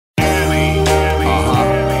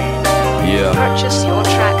Purchase your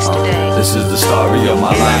tracks today. This is the story of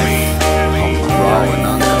my life. I'm raw and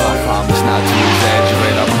uncut. I promise not to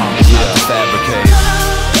exaggerate. I promise not to fabricate.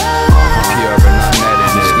 Pure and unedited.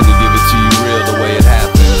 I'm just gonna give it to you real the way it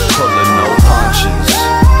happened. Pulling no punches.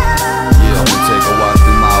 Yeah, I'm gonna take a walk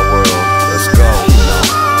through my world. Let's go.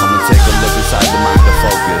 I'm gonna take a look inside the mind to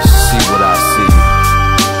focus. See what I see.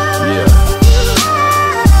 Yeah.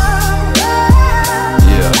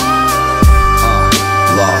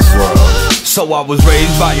 Lost world. So I was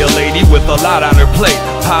raised by a lady with a lot on her plate.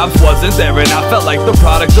 Pops wasn't there and I felt like the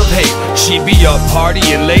product of hate. She'd be up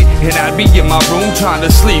partying late and I'd be in my room trying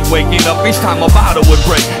to sleep, waking up each time a bottle would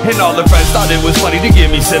break. And all her friends thought it was funny to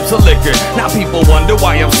give me sips of liquor. Now people wonder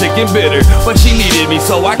why I'm sick and bitter, but she needed me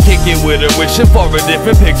so I kick it with her, wishing for a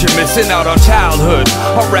different picture, missing out on childhood.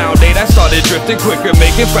 Around 8 I started drifting quicker,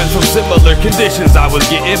 making friends from similar conditions. I was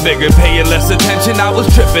getting bigger, paying less attention, I was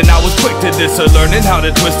tripping. I was quick to diss her, learning how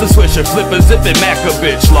to twist a swisher, flip a zip and mac a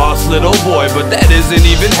bitch. Lost little boy, but that isn't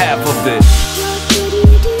even half of it.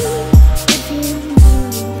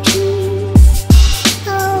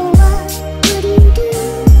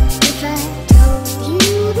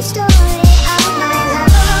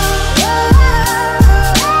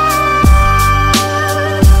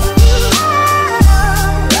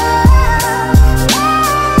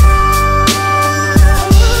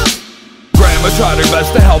 Tried her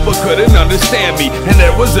best to help but couldn't understand me. And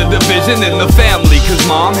there was a division in the family, cause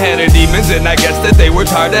mom had her demons and I guess that they were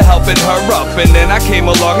tired of helping her up. And then I came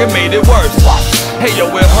along and made it worse. Hey yo,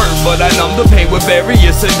 it hurt, but I numbed the pain with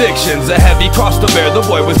various addictions. A heavy cross to bear, the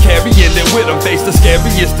boy was carrying it with him. Faced the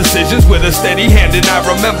scariest decisions with a steady hand. And I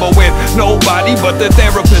remember when nobody but the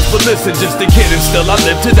therapist would listen. Just a kid and still I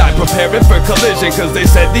lived to die, preparing for collision. Cause they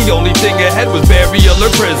said the only thing ahead was burial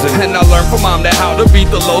or prison. And I learned from mom that how to beat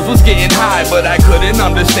the lows was getting high, but I couldn't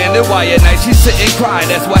understand it, why at night she'd sit and cry.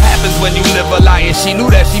 That's what happens when you live a lie. And she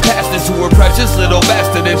knew that she passed it to her precious little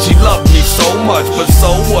bastard. And she loved me so much, but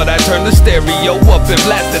so what? I turned the stereo up and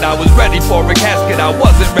blasted. I was ready for a casket, I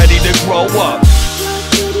wasn't ready to grow up.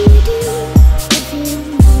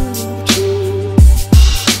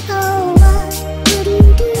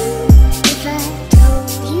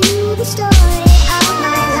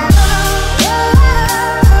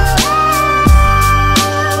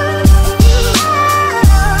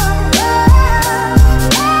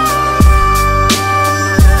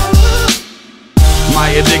 My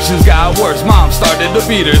addictions got worse, mom started to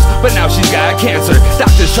beat hers, but now she's got cancer.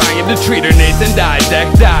 Doctors trying to treat her, Nathan died, Deck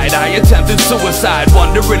died. I attempted suicide,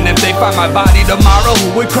 wondering if they find my body tomorrow,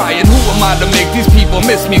 who would cry and who am I to make these people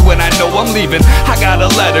miss me when I know I'm leaving? I got a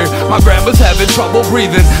letter, my grandma's having trouble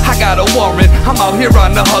breathing. I got a warrant, I'm out here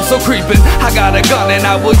on the hustle creeping. I got a gun and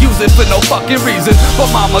I will use it for no fucking reason.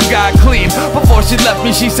 But mama got clean, before she left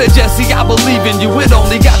me she said, Jesse, I believe in you. It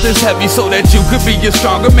only got this heavy so that you could be a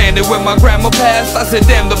stronger man. And when my grandma passed, I said,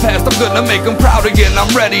 damn the past, I'm gonna make them proud again.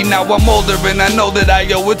 I'm ready, now I'm older and I know that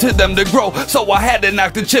I owe it to them to grow. So I had to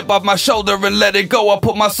knock the chip off my shoulder and let it go. I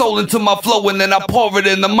put my soul into my flow and then I pour it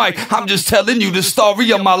in the mic. I'm just telling you the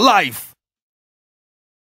story of my life.